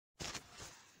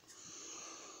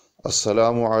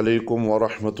Assalamu alaikum wa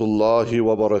rahmatullahi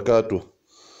wa barakatuh.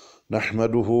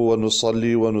 Nahmaduhu wa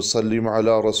nusalli wa nusallim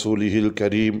ala rasulihil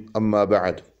kareem amma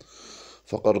ba'd.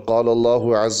 Faqad qala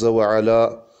Allahu azza wa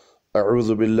ala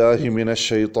a'udhu billahi minash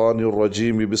shaytanir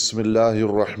rajeem bismillahir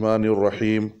rahmanir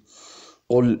rahim.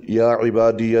 قل يا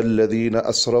عبادي الذين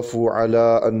أسرفوا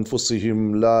على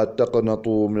أنفسهم لا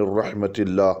تقنطوا من رحمة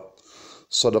الله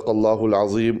صدق الله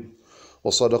العظيم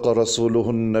وصدق رسوله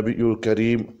النبي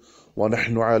الكريم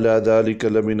ونحن على ذلك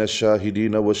لمن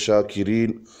الشاهدين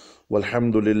والشاكرين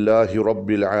والحمد لله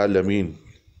رب العالمين.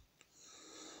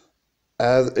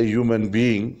 As a human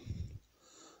being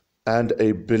and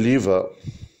a believer,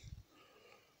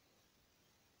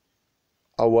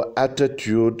 our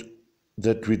attitude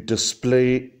that we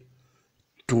display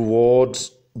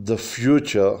towards the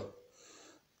future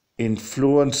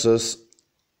influences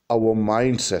our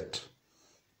mindset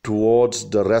towards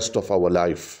the rest of our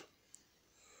life.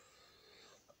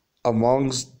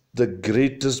 Amongst the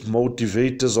greatest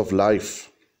motivators of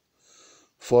life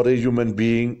for a human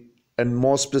being, and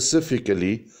more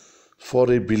specifically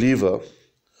for a believer,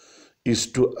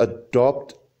 is to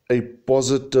adopt a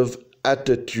positive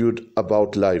attitude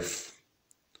about life.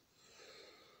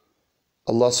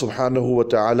 Allah subhanahu wa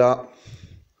ta'ala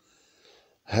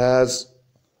has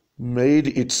made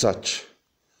it such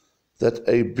that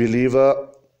a believer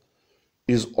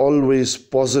is always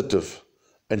positive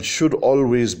and should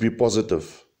always be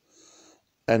positive.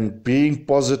 And being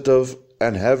positive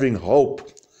and having hope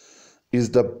is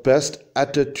the best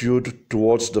attitude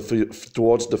towards the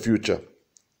future.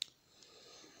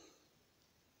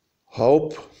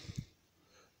 Hope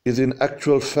is in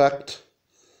actual fact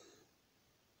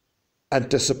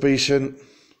anticipation,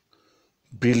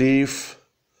 belief,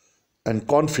 and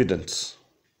confidence.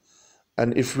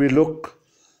 And if we look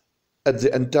at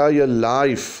the entire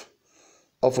life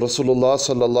of Rasulullah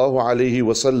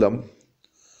SAW,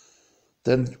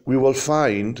 then we will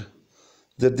find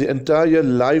that the entire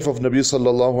life of Nabi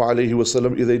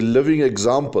SAW is a living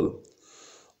example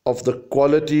of the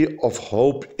quality of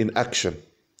hope in action.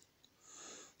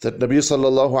 That Nabi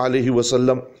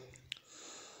SAW,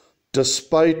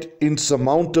 despite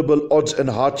insurmountable odds and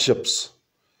hardships,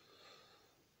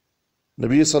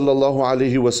 Nabi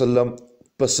SAW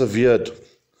persevered.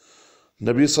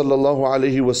 Nabi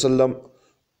SAW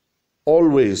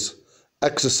always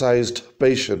exercised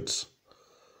patience.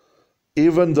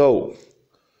 Even though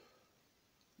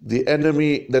the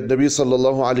enemy that Nabi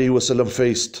SAW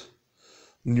faced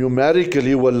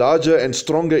numerically were larger and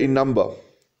stronger in number,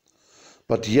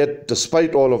 but yet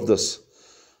despite all of this,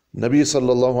 Nabi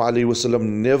SAW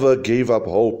never gave up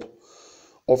hope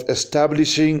of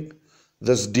establishing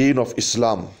this deen of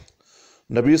Islam.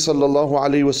 Nabi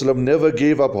SAW never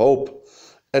gave up hope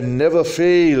and never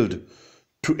failed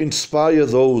to inspire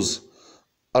those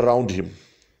around him.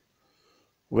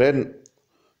 When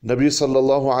Nabi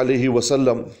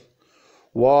SAW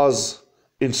was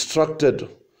instructed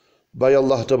by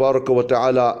Allah Tabaraka wa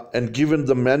Ta'ala and given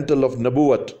the mantle of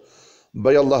Nabuwat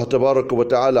by Allah Tabaraka wa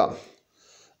Ta'ala,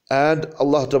 and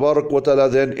Allah Tabaraka wa Ta'ala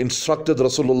then instructed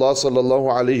Rasulullah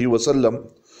SAW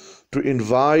to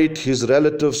invite his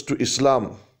relatives to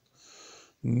Islam,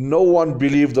 no one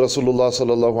believed Rasulullah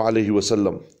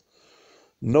SAW.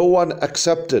 No one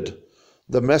accepted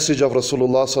the message of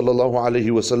Rasulullah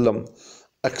SAW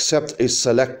except a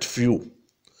select few.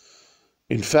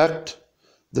 In fact,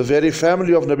 the very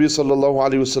family of Nabi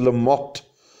SAW mocked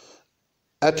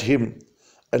at him,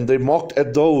 and they mocked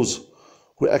at those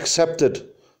who accepted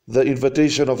the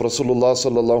invitation of Rasulullah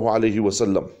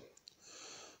SAW,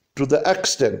 to the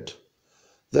extent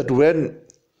that when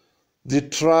the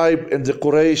tribe and the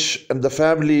Quraysh and the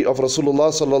family of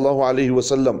Rasulullah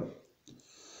SAW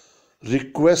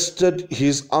requested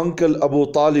his uncle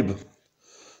Abu Talib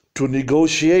to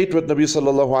negotiate with Nabi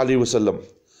SAW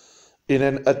in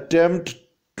an attempt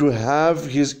to have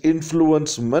his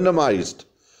influence minimized,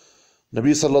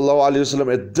 Nabi SAW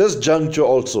at this juncture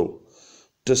also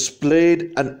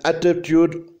displayed an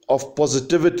attitude of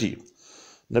positivity.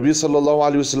 Nabi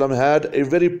SAW had a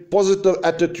very positive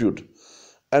attitude,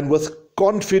 and with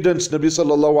confidence Nabi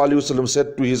SAW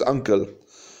said to his uncle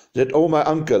that, "Oh my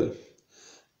uncle,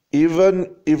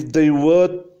 even if they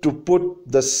were to put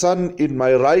the sun in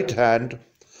my right hand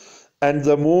and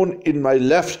the moon in my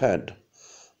left hand,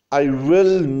 I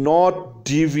will not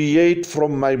deviate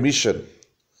from my mission.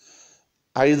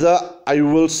 Either I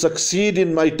will succeed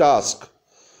in my task,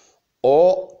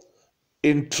 or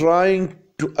in trying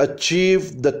to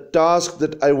achieve the task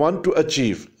that I want to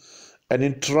achieve, and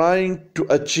in trying to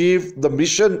achieve the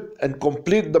mission and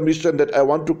complete the mission that I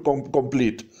want to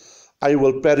complete, I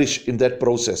will perish in that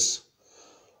process."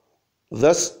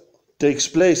 Thus, takes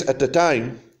place at a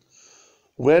time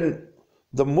when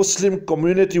the Muslim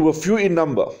community were few in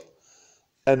number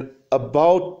and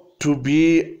about to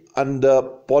be under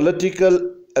political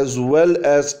as well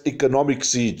as economic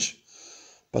siege.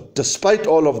 But despite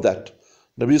all of that,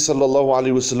 Nabi sallallahu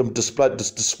alaihi wasallam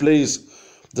displays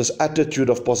this attitude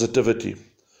of positivity.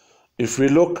 If we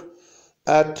look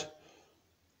at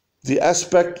the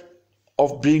aspect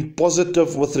of being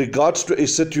positive with regards to a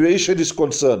situation is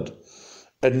concerned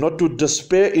and not to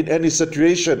despair in any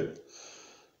situation,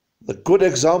 the good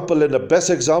example and the best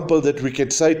example that we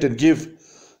can cite and give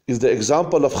is the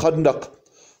example of Khandaq,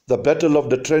 the battle of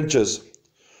the trenches,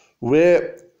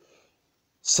 where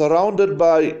surrounded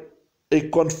by a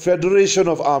confederation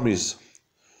of armies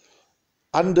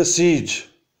under siege,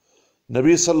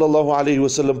 Nabi sallallahu alaihi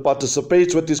wasallam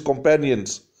participates with his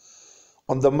companions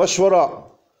on the mashwara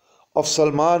of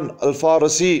Salman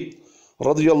al-Farisi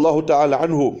radiyallahu ta'ala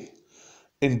anhu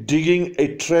in digging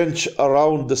a trench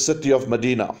around the city of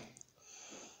Medina.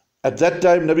 At that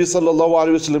time, Nabi sallallahu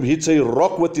alaihi wasallam hits a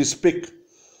rock with his pick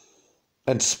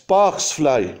and sparks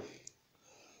fly.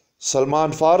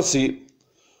 Salman Farsi,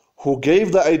 who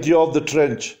gave the idea of the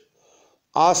trench,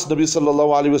 asked Nabi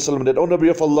sallallahu alaihi wasallam that, "O Nabi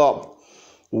of Allah,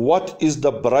 what is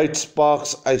the bright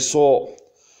sparks I saw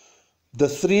the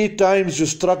 3 times you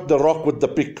struck the rock with the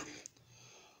pick?"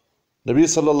 Nabi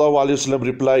sallallahu alaihi wasallam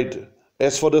replied,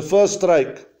 "As for the first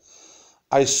strike,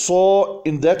 I saw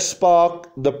in that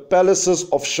spark the palaces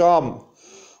of Sham,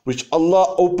 which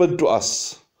Allah opened to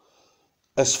us.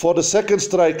 As for the second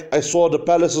strike, I saw the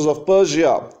palaces of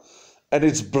Persia and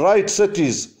its bright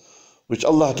cities, which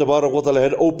Allah Tabarak wa Ta'ala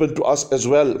had opened to us as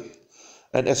well.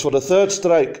 And as for the third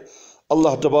strike,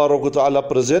 Allah Tabarak wa Ta'ala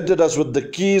presented us with the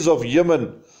keys of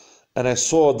Yemen, and I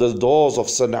saw the doors of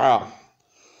Sana'a."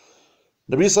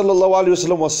 Nabi sallallahu alaihi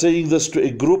wasallam was saying this to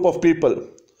a group of people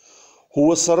who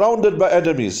were surrounded by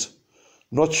enemies,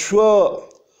 not sure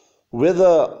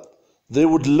whether they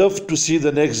would live to see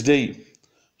the next day.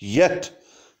 Yet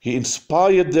he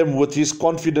inspired them with his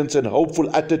confidence and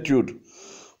hopeful attitude,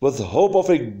 with hope of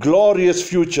a glorious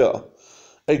future,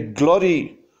 a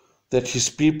glory that his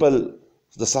people,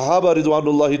 the Sahaba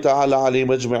Ridwanullahi Ta'ala alayhim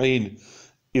ajma'een,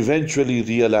 eventually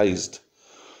realized.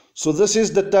 So this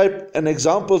is the type and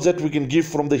examples that we can give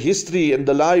from the history and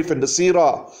the life and the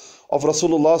seerah of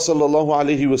Rasulullah sallallahu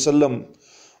alaihi wasallam,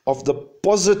 of the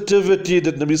positivity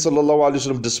that Nabi sallallahu alaihi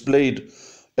wasallam displayed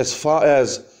as far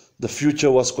as the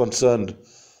future was concerned.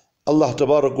 Allah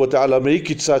Tabarak wa Ta'ala make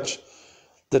it such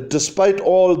that despite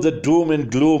all the doom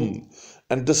and gloom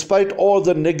and despite all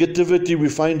the negativity we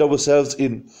find ourselves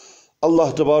in,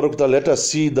 Allah Tabarak wa Ta'ala let us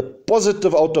see the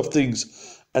positive out of things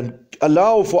and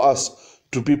allow for us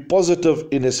to be positive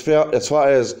in as far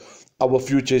as our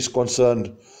future is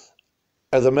concerned.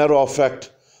 As a matter of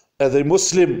fact, as a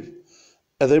Muslim,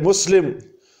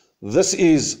 this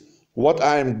is what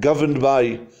I am governed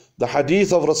by. The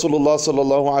hadith of Rasulullah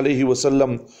sallallahu alaihi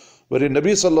wasallam, wherein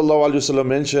Nabi sallallahu alaihi wasallam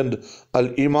mentioned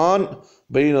al-iman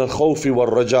bayn al-khawfi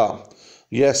wal-raja.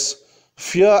 Yes,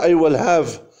 fear I will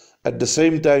have. At the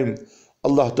same time,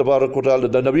 Allah Tabarak wa Ta'ala,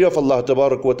 the Nabi of Allah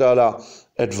Tabarak wa Ta'ala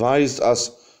advised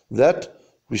us that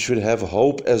we should have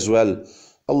hope as well.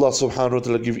 Allah subhanahu wa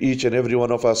ta'ala give each and every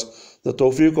one of us the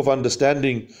tawfiq of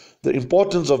understanding the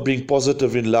importance of being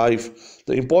positive in life,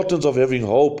 the importance of having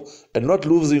hope and not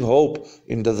losing hope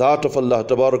in the Dhat of Allah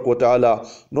Tabarak wa Ta'ala,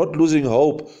 not losing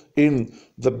hope in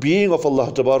the being of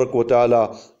Allah Tabarak wa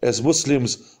Ta'ala. As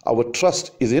Muslims, our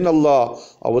trust is in Allah,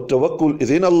 our tawakkul is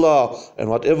in Allah, and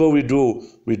whatever we do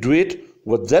it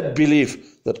with that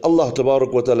belief that Allah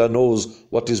Tabarak wa Ta'ala knows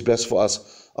what is best for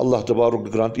us. Allah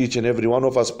Tabarak grant each and every one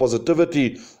of us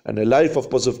positivity and a life of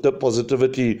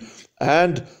positivity,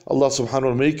 and Allah subhanahu wa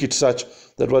ta'ala make it such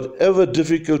that whatever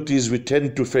difficulties we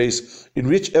tend to face, in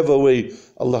whichever way,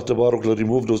 Allah Tabarak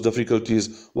remove those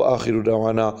difficulties. Wa akhiru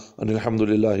da'wana and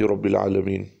alhamdulillahi rabbil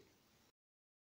alameen.